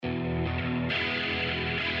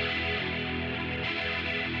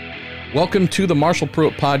Welcome to the Marshall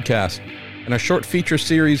Pruitt Podcast and a short feature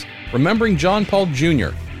series, Remembering John Paul Jr.,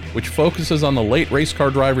 which focuses on the late race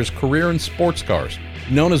car driver's career in sports cars.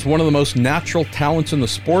 Known as one of the most natural talents in the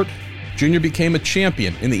sport, Jr. became a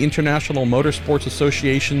champion in the International Motorsports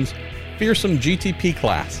Association's fearsome GTP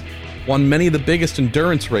class, won many of the biggest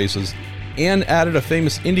endurance races, and added a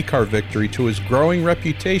famous IndyCar victory to his growing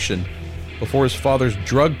reputation before his father's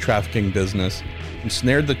drug trafficking business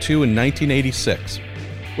ensnared the two in 1986.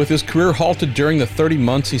 With his career halted during the 30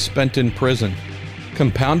 months he spent in prison,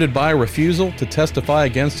 compounded by a refusal to testify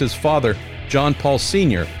against his father, John Paul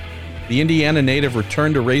Sr., the Indiana native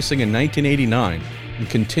returned to racing in 1989 and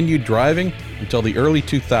continued driving until the early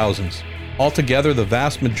 2000s. Altogether, the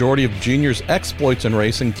vast majority of Jr.'s exploits in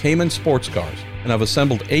racing came in sports cars, and I've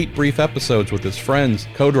assembled 8 brief episodes with his friends,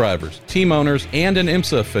 co-drivers, team owners, and an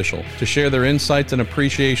IMSA official to share their insights and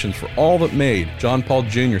appreciations for all that made John Paul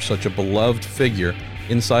Jr. such a beloved figure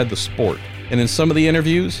inside the sport. And in some of the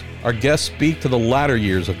interviews, our guests speak to the latter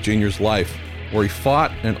years of Jr.'s life, where he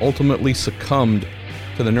fought and ultimately succumbed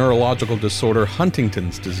to the neurological disorder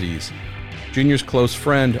Huntington's disease. Jr.'s close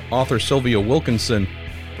friend, author Sylvia Wilkinson,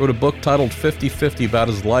 wrote a book titled 50-50 about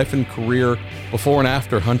his life and career before and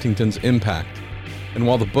after Huntington's impact. And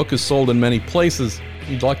while the book is sold in many places, if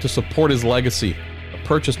you'd like to support his legacy, a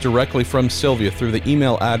purchase directly from Sylvia through the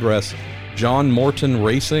email address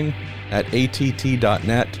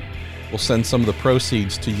johnmortonracing@att.net will send some of the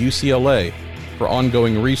proceeds to UCLA for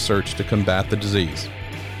ongoing research to combat the disease.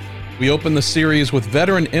 We open the series with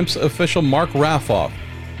veteran IMSA official Mark Raffauf,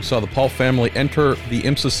 who saw the Paul family enter the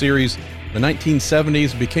IMSA series in the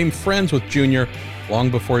 1970s and became friends with Jr. long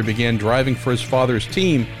before he began driving for his father's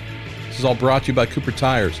team. This is all brought to you by Cooper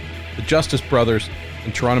Tires, the Justice Brothers,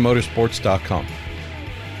 and TorontoMotorsports.com.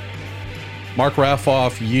 Mark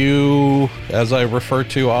Raffauf, you, as I refer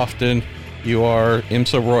to often, you are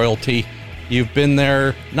IMSA royalty. You've been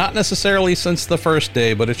there, not necessarily since the first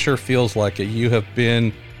day, but it sure feels like it. You have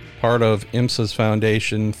been part of IMSA's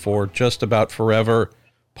foundation for just about forever.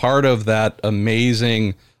 Part of that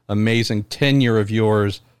amazing tenure of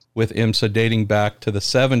yours with IMSA dating back to the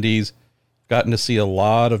 70s. Gotten to see a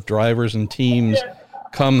lot of drivers and teams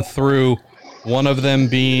come through, one of them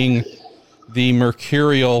being the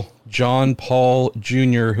mercurial John Paul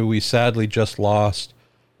Jr., who we sadly just lost.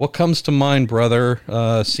 What comes to mind, brother,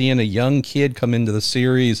 seeing a young kid come into the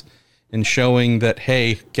series and showing that,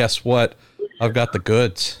 hey, guess what? I've got the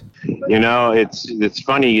goods. You know, it's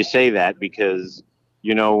funny you say that because,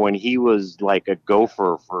 you know, when he was like a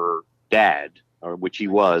gopher for Dad, or which he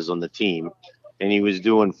was on the team, and he was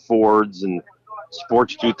doing Fords and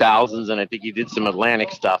Sports 2000s, and I think he did some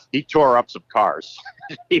Atlantic stuff. He tore up some cars.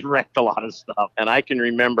 He wrecked a lot of stuff. And I can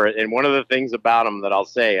remember it. And one of the things about him that I'll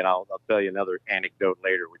say, and I'll tell you another anecdote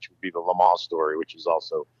later, which would be the Le Mans story, which is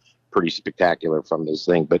also pretty spectacular from this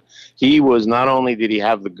thing. But he was, not only did he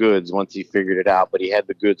have the goods once he figured it out, but he had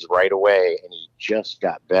the goods right away. And he just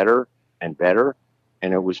got better and better.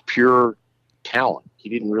 And it was pure talent. He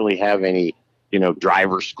didn't really have any, you know,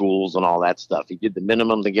 driver schools and all that stuff. He did the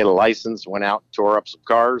minimum to get a license, went out, tore up some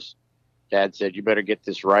cars. Dad said, you better get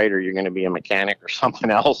this right or you're going to be a mechanic or something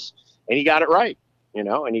else. And he got it right, you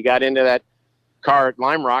know, and he got into that car at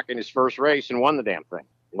Lime Rock in his first race and won the damn thing.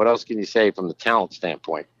 What else can you say from the talent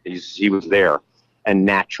standpoint? He was there and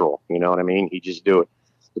natural, you know what I mean? He just do it.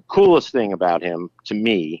 The coolest thing about him, to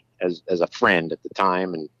me, as a friend at the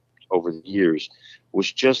time and over the years, was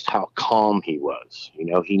just how calm he was. You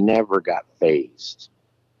know, he never got fazed.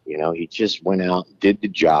 You know, he just went out, did the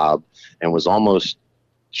job, and was almost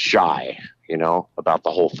shy, you know, about the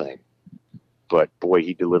whole thing. But boy,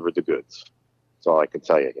 he delivered the goods. That's all I can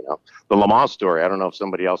tell you, you know. The Le Mans story, I don't know if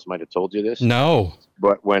somebody else might have told you this. No.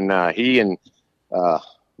 But when he and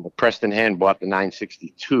Preston Hen bought the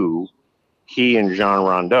 962, he and Jean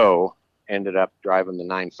Rondeau ended up driving the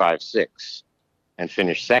 956 and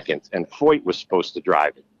finished second. And Foyt was supposed to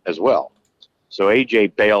drive it as well. So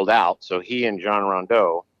AJ bailed out. So he and Jean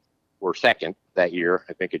Rondeau were second that year.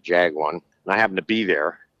 I think a Jag won. And I happened to be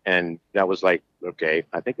there. And that was like, okay,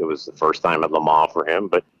 I think it was the first time at Le Mans for him.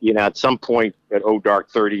 But, you know, at some point at dark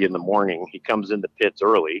 30 in the morning, he comes in the pits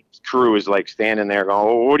early. His crew is like standing there going,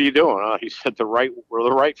 oh, what are you doing? Oh, he said the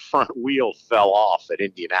right front wheel fell off at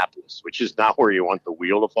Indianapolis, which is not where you want the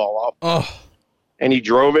wheel to fall off. Oh. And he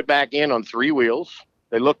drove it back in on 3 wheels.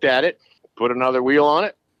 They looked at it, put another wheel on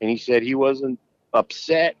it. And he said he wasn't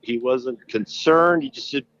upset. He wasn't concerned. He just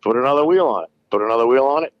said, put another wheel on it. Put another wheel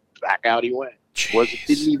on it. Back out he went. It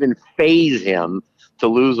didn't even faze him to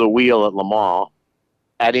lose a wheel at Le Mans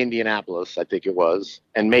at Indianapolis, I think it was,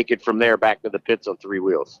 and make it from there back to the pits on 3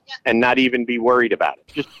 wheels and not even be worried about it.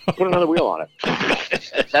 Just put another wheel on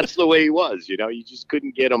it. That's the way he was, you know. You just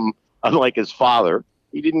couldn't get him, unlike his father.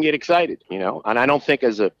 He didn't get excited, you know. And I don't think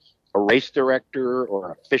as a race director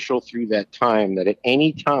or official through that time that at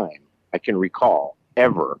any time I can recall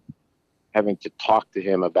ever having to talk to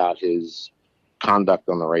him about his conduct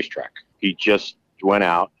on the racetrack. He just went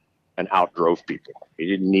out and outdrove people. He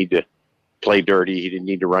didn't need to play dirty. He didn't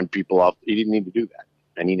need to run people off. He didn't need to do that.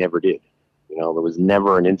 And he never did. You know, there was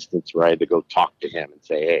never an instance where I had to go talk to him and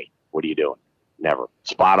say, hey, what are you doing? Never.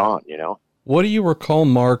 Spot on, you know? What do you recall,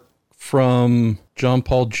 Mark, from John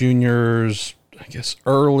Paul Jr.'s, I guess,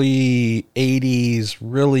 early 80s,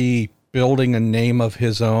 really building a name of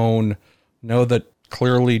his own? Know that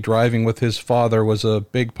clearly driving with his father was a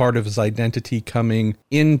big part of his identity coming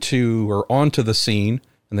into or onto the scene,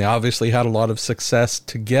 and they obviously had a lot of success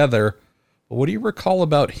together. But what do you recall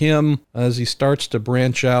about him as he starts to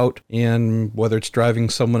branch out in whether it's driving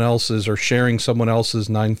someone else's or sharing someone else's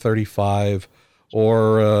 935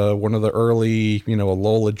 or one of the early, you know, a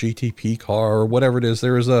Lola GTP car or whatever it is?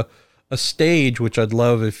 There was a stage, which I'd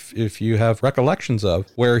love if you have recollections of,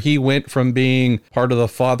 where he went from being part of the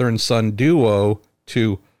father and son duo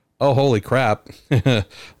to, oh, holy crap,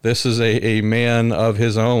 this is a man of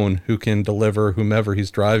his own who can deliver whomever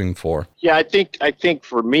he's driving for. Yeah, I think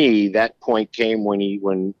for me, that point came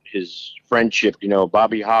when his friendship, you know,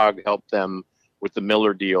 Bobby Hogg helped them with the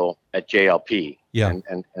Miller deal at JLP. Yeah.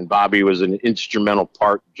 And Bobby was an instrumental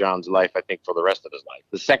part of John's life, I think, for the rest of his life.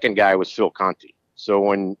 The second guy was Phil Conti. So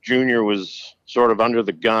when Junior was sort of under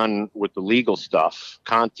the gun with the legal stuff,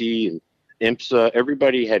 Conti and IMSA,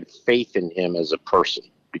 everybody had faith in him as a person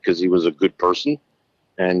because he was a good person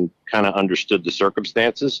and kind of understood the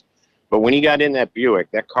circumstances. But when he got in that Buick,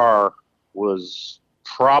 that car was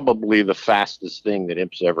probably the fastest thing that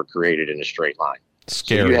IMSA ever created in a straight line.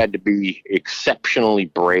 Scary. So you had to be exceptionally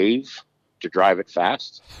brave to drive it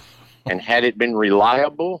fast. And had it been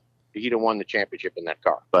reliable, he'd have won the championship in that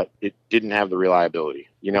car, but it didn't have the reliability.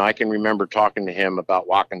 You know, I can remember talking to him about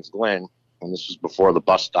Watkins Glen, and this was before the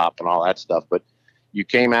bus stop and all that stuff, but you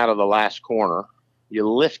came out of the last corner, you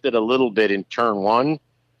lifted a little bit in turn 1,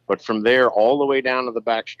 but from there all the way down to the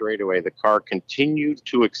back straightaway, the car continued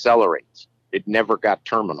to accelerate. It never got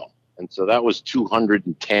terminal. And so that was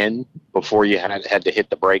 210 before you had to hit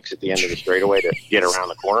the brakes at the end of the straightaway to get around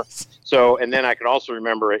the corner. So, and then I can also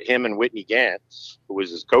remember him and Whitney Gantz, who was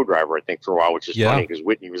his co-driver, I think, for a while, which is funny because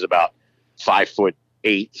Whitney was about 5'8",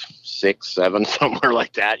 6'7", somewhere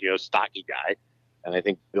like that, you know, stocky guy. And I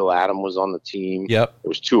think Bill Adam was on the team. Yep. There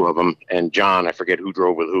was 2 of them. And John, I forget who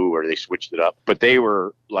drove with who, or they switched it up. But they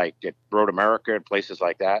were like at Road America and places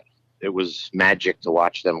like that. It was magic to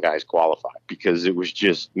watch them guys qualify because it was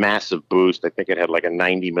just massive boost. I think it had like a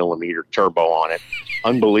 90 millimeter turbo on it.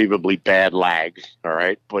 Unbelievably bad lag. All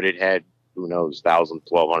right. But it had, who knows, 1,000,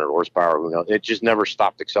 1,200 horsepower. Who knows? It just never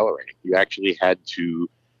stopped accelerating. You actually had to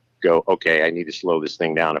go, okay, I need to slow this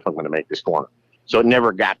thing down if I'm going to make this corner. So it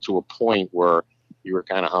never got to a point where you were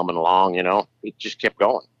kind of humming along, you know, it just kept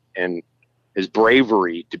going. And his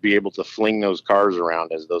bravery to be able to fling those cars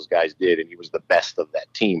around as those guys did, and he was the best of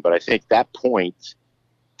that team. But I think that point,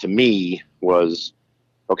 to me, was,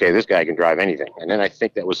 okay, this guy can drive anything. And then I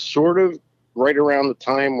think that was sort of right around the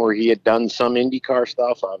time where he had done some IndyCar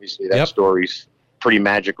stuff. Obviously, that story's pretty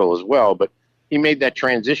magical as well. But he made that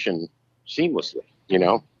transition seamlessly, you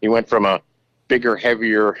know. He went from a bigger,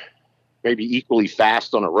 heavier, maybe equally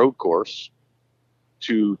fast on a road course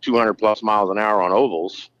to 200-plus miles an hour on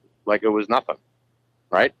ovals like it was nothing,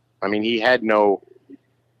 right? I mean, he had no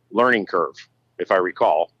learning curve, if I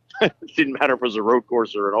recall. It didn't matter if it was a road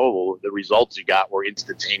course or an oval. The results he got were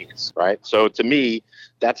instantaneous, right? So to me,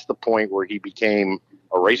 that's the point where he became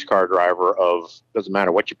a race car driver of, doesn't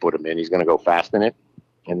matter what you put him in, he's going to go fast in it.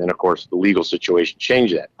 And then, of course, the legal situation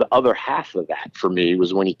changed that. The other half of that for me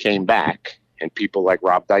was when he came back and people like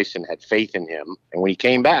Rob Dyson had faith in him. And when he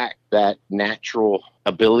came back, that natural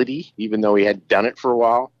ability, even though he had done it for a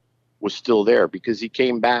while, was still there because he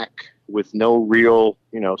came back with no real,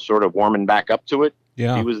 you know, sort of warming back up to it.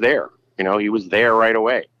 Yeah. He was there, you know, he was there right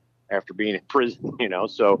away after being in prison, you know.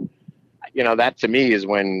 So, you know, that to me is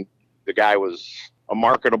when the guy was a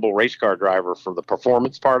marketable race car driver for the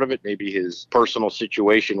performance part of it. Maybe his personal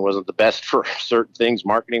situation wasn't the best for certain things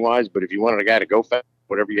marketing wise, but if you wanted a guy to go fast,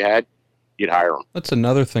 whatever you had, you'd hire him. That's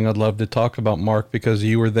another thing I'd love to talk about, Mark, because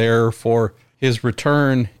you were there for his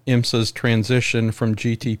return, IMSA's transition from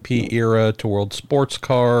GTP era to World Sports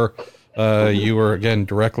Car. You were, again,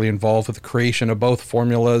 directly involved with the creation of both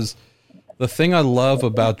formulas. The thing I love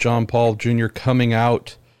about John Paul Jr. coming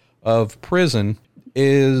out of prison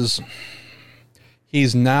is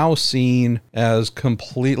he's now seen as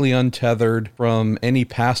completely untethered from any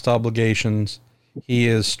past obligations. He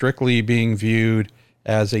is strictly being viewed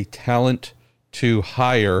as a talent to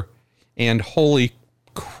hire, and holy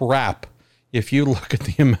crap, if you look at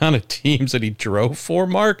the amount of teams that he drove for,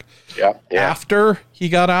 Mark, after he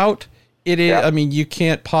got out, it is, I mean, you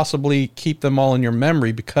can't possibly keep them all in your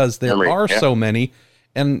memory because there are so many.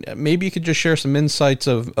 And maybe you could just share some insights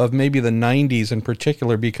of maybe the 90s in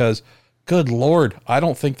particular, because good Lord, I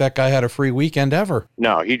don't think that guy had a free weekend ever.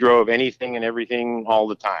 No, he drove anything and everything all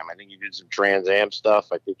the time. I think he did some Trans Am stuff.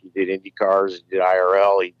 I think he did Indy cars. He did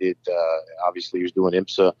IRL. He did, obviously, he was doing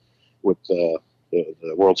IMSA with the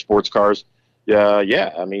World Sports Cars.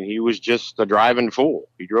 I mean, he was just a driving fool.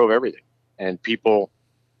 He drove everything. And people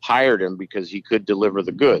hired him because he could deliver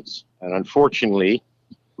the goods. And unfortunately,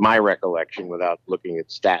 my recollection, without looking at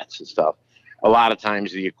stats and stuff, a lot of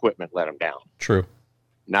times the equipment let him down. True.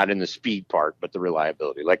 Not in the speed part, but the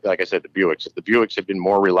reliability. Like I said, the Buicks. If the Buicks had been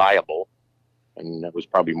more reliable, and that was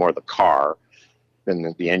probably more the car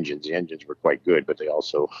than the engines. The engines were quite good, but they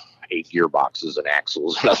also ate gearboxes and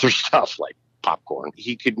axles and other stuff like popcorn.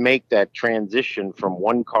 He could make that transition from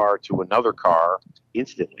one car to another car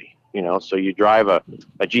instantly. You know, so you drive a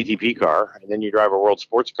GTP car and then you drive a world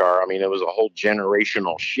sports car. I mean, it was a whole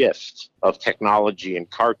generational shift of technology and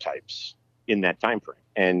car types in that time frame.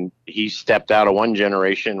 And he stepped out of one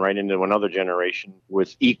generation right into another generation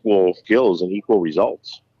with equal skills and equal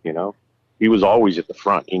results. You know, he was always at the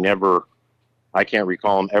front. He never, I can't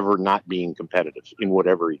recall him ever not being competitive in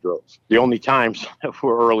whatever he drove. The only times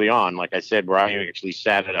were early on, like I said, where I actually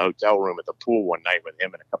sat in a hotel room at the pool one night with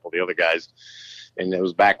him and a couple of the other guys. And it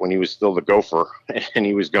was back when he was still the gopher, and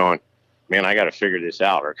he was going, man, I got to figure this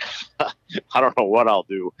out, or I don't know what I'll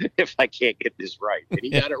do if I can't get this right. And he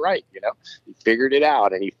got it right, you know. He figured it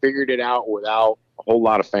out, and he figured it out without a whole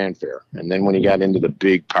lot of fanfare. And then when he got into the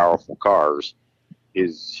big, powerful cars,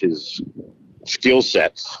 his skill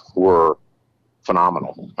sets were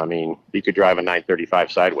phenomenal. I mean, he could drive a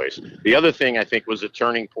 935 sideways. The other thing I think was a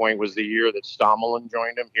turning point was the year that Stommelen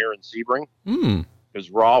joined him here in Sebring. Because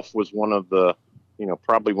Ralph was one of the, you know,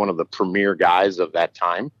 probably one of the premier guys of that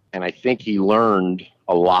time. And I think he learned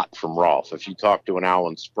a lot from Ralph. If you talk to an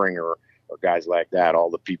Alan Springer or guys like that,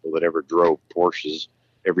 all the people that ever drove Porsches,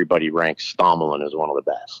 everybody ranks Stommelen as one of the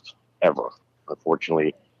best ever.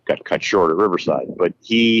 Unfortunately, got cut short at Riverside. But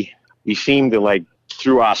he seemed to, like,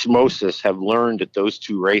 through osmosis, have learned at those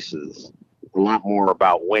two races a lot more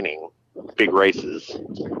about winning big races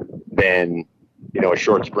than, you know, a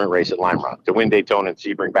short sprint race at Lime Rock. To win Daytona and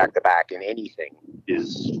Sebring back-to-back in anything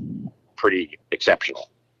is pretty exceptional.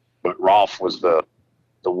 But Rolf was the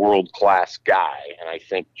world-class guy, and I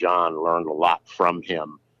think John learned a lot from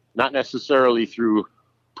him, not necessarily through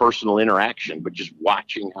personal interaction, but just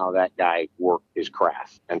watching how that guy worked his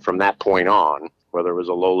craft. And from that point on, whether it was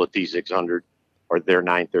a Lola T600 or their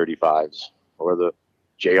 935s or the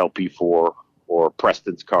JLP4 or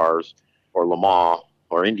Preston's cars or Le Mans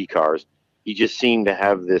or Indy cars, he just seemed to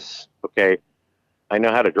have this, okay, I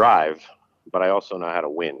know how to drive, but I also know how to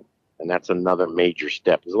win. And that's another major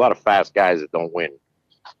step. There's a lot of fast guys that don't win.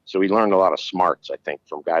 So he learned a lot of smarts, I think,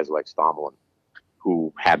 from guys like Stommelen,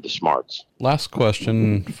 who had the smarts. Last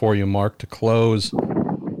question for you, Mark, to close.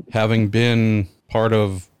 Having been part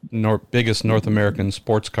of biggest North American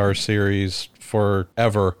sports car series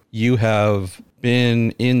forever, you have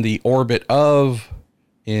been in the orbit of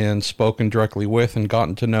and spoken directly with and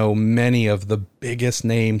gotten to know many of the biggest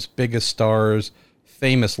names, biggest stars,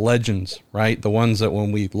 famous legends, right? The ones that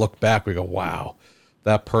when we look back, we go, wow,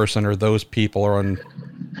 that person or those people are on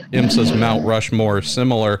IMSA's Mount Rushmore.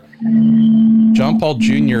 Similar. John Paul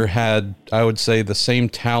Jr. had, I would say, the same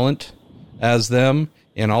talent as them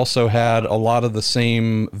and also had a lot of the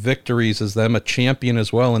same victories as them, a champion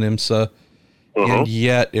as well in IMSA. And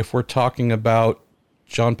yet, if we're talking about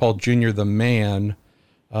John Paul Jr., the man,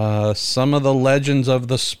 some of the legends of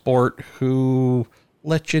the sport who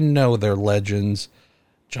let you know they're legends,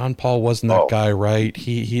 John Paul wasn't that guy, right?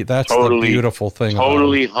 He that's totally, the beautiful thing.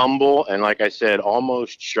 Totally humble, and like I said,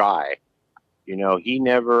 almost shy. You know,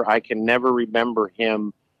 I can never remember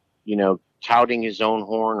him, you know, touting his own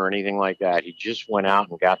horn or anything like that. He just went out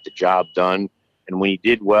and got the job done. And when he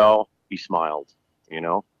did well, he smiled, you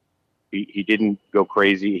know. He didn't go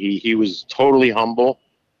crazy. He was totally humble.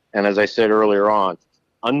 And as I said earlier on,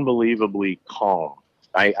 unbelievably calm.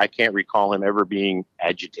 I can't recall him ever being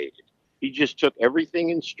agitated. He just took everything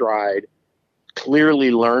in stride,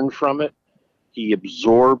 clearly learned from it. He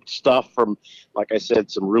absorbed stuff from, like I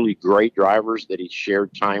said, some really great drivers that he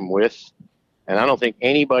shared time with. And I don't think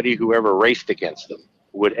anybody who ever raced against him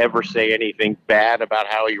would ever say anything bad about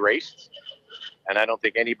how he raced. And I don't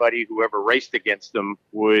think anybody who ever raced against him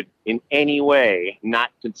would in any way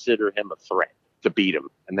not consider him a threat to beat him.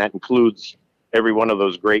 And that includes every one of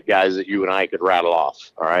those great guys that you and I could rattle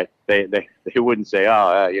off. All right. They wouldn't say,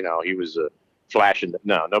 he was a flash in the,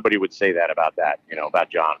 no, nobody would say that, about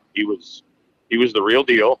John. He was the real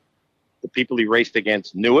deal. The people he raced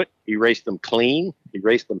against knew it. He raced them clean. He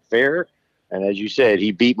raced them fair. And as you said,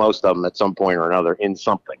 he beat most of them at some point or another in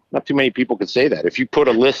something. Not too many people could say that. If you put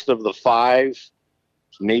a list of the 5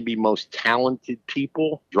 maybe most talented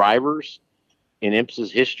people, drivers in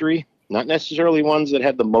IMSA's history, not necessarily ones that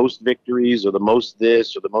had the most victories or the most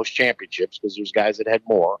this or the most championships, because there's guys that had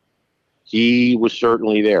more, he was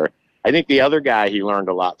certainly there. I think the other guy he learned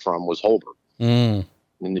a lot from was Holbert. In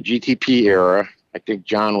the GTP era, I think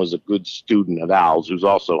John was a good student of Al's, who's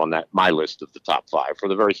also on my list of the top 5 for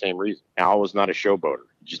the very same reason. Al was not a showboater.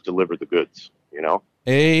 He just delivered the goods,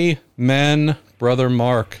 Amen, Brother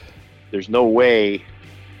Mark. There's no way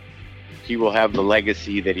he will have the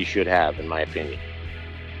legacy that he should have, in my opinion.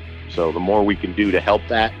 So the more we can do to help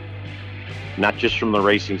that, not just from the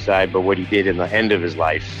racing side, but what he did in the end of his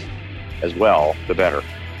life as well, the better.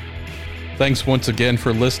 Thanks once again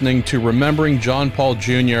for listening to Remembering John Paul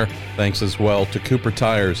Jr. Thanks as well to Cooper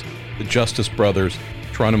Tires, the Justice Brothers,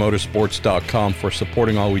 TorontoMotorsports.com for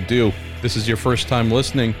supporting all we do. If this is your first time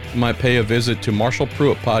listening, you might pay a visit to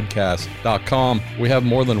MarshallPruittPodcast.com. We have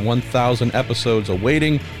more than 1,000 episodes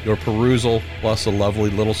awaiting your perusal, plus a lovely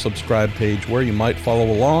little subscribe page where you might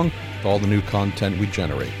follow along with all the new content we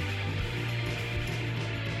generate.